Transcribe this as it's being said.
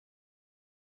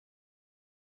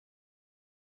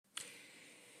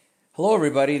Hello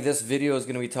everybody, this video is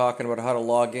going to be talking about how to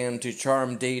log in to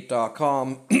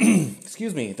Charmdate.com.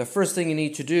 Excuse me. The first thing you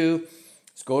need to do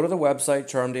is go to the website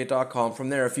Charmdate.com. From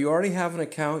there, if you already have an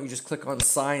account, you just click on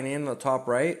sign in on the top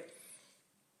right.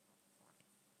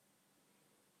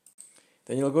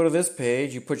 Then you'll go to this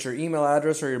page, you put your email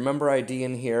address or your member ID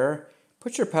in here,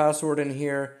 put your password in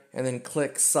here, and then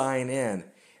click sign in.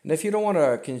 And if you don't want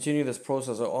to continue this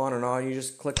process on and on, you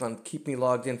just click on keep me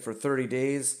logged in for 30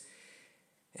 days.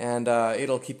 And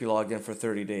it'll keep you logged in for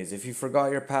 30 days. If you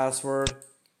forgot your password,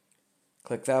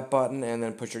 click that button and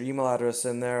then put your email address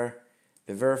in there.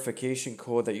 The verification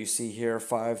code that you see here,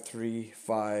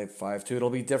 53552, it'll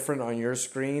be different on your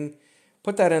screen.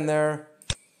 Put that in there.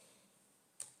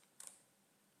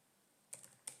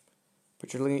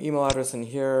 Put your email address in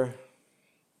here.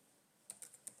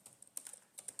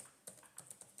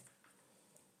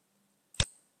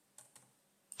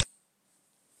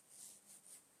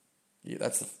 Yeah,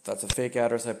 that's a fake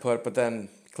address I put, but then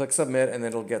click submit and then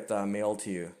it'll get mailed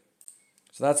to you.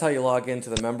 So that's how you log into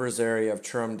the members area of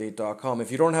Charmdate.com. If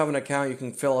you don't have an account, you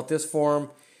can fill out this form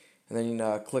and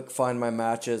then click find my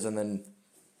matches and then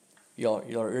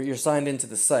you're signed into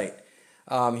the site.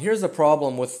 Here's the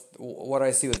problem with what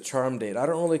I see with Charmdate. I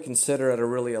don't really consider it a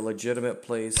legitimate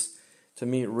place to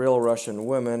meet real Russian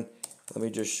women. Let me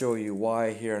just show you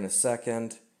why here in a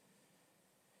second.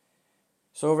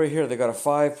 So over here, they got a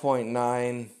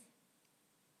 5.9.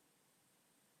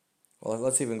 Well,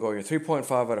 let's even go here.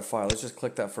 3.5 out of 5. Let's just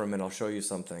click that for a minute. I'll show you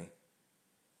something.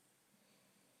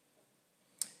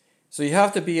 So you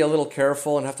have to be a little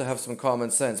careful and have to have some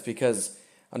common sense because,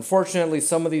 unfortunately,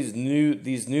 some of these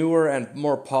newer and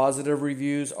more positive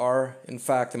reviews are, in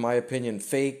fact, in my opinion,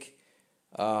 fake.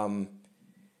 So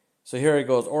here it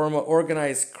goes.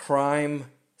 Organized crime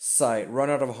site run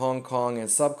out of Hong Kong and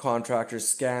subcontractors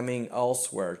scamming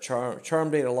elsewhere.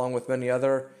 Charmdate, along with many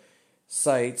other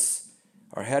sites,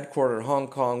 are headquartered in Hong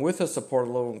Kong with the support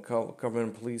of local government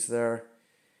and police there.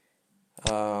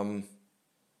 But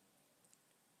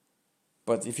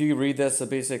if you read this,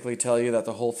 it'll basically tell you that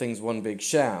the whole thing's one big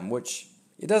sham, which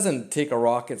it doesn't take a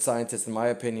rocket scientist, in my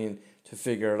opinion, to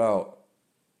figure it out.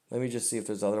 Let me just see if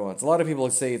there's other ones. A lot of people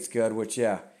say it's good, which,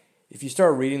 yeah. If you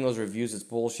start reading those reviews, it's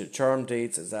bullshit.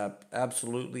 Charmdates is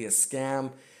absolutely a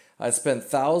scam. I spent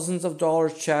thousands of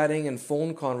dollars chatting and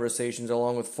phone conversations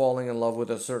along with falling in love with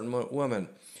a certain woman.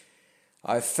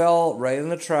 I fell right in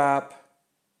the trap.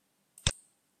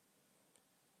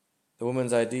 The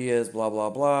woman's idea is blah, blah,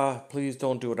 blah. Please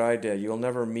don't do what I did. You'll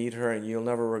never meet her and you'll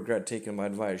never regret taking my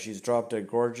advice. She's drop dead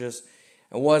gorgeous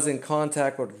and was in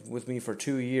contact with me for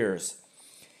 2 years.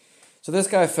 So this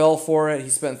guy fell for it. He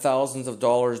spent thousands of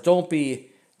dollars. Don't be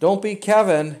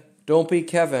Kevin. Don't be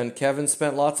Kevin. Kevin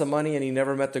spent lots of money and he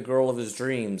never met the girl of his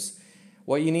dreams.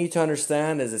 What you need to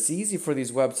understand is it's easy for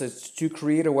these websites to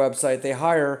create a website. They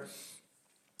hire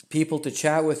people to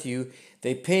chat with you.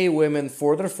 They pay women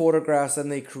for their photographs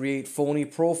and they create phony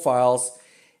profiles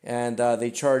and they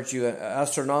charge you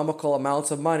astronomical amounts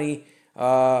of money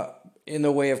in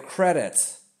the way of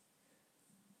credits.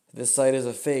 This site is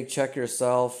a fake. Check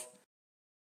yourself.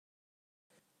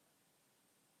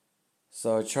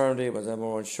 So Charmdate was number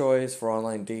one choice for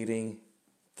online dating.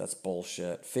 That's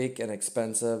bullshit. Fake and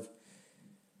expensive.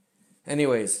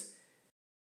 Anyways,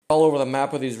 all over the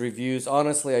map of these reviews.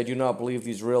 Honestly, I do not believe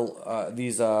these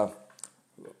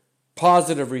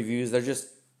positive reviews.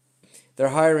 They're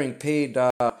hiring paid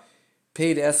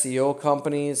SEO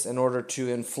companies in order to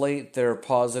inflate their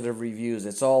positive reviews.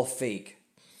 It's all fake.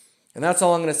 And that's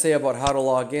all I'm going to say about how to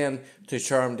log in to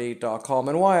Charmdate.com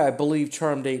and why I believe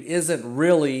Charmdate isn't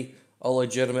really a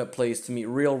legitimate place to meet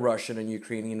real Russian and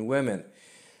Ukrainian women.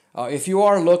 If you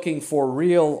are looking for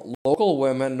real local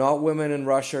women, not women in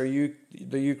Russia or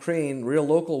the Ukraine, real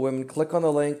local women, click on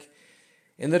the link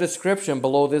in the description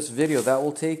below this video. That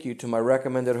will take you to my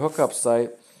recommended hookup site,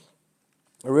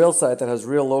 a real site that has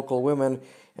real local women.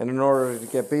 And in order to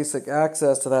get basic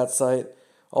access to that site,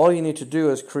 all you need to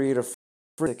do is create a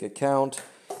free account,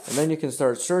 and then you can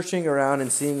start searching around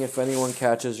and seeing if anyone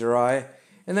catches your eye.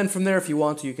 And then from there, if you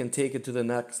want to, you can take it to the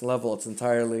next level. It's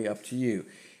entirely up to you.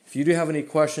 If you do have any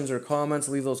questions or comments,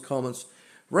 leave those comments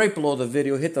right below the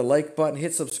video. Hit the like button,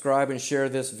 hit subscribe, and share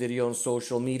this video on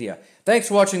social media. Thanks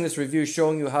for watching this review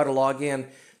showing you how to log in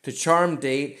to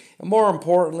Charmdate, and more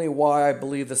importantly, why I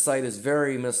believe the site is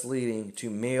very misleading to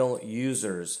male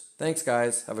users. Thanks,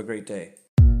 guys. Have a great day.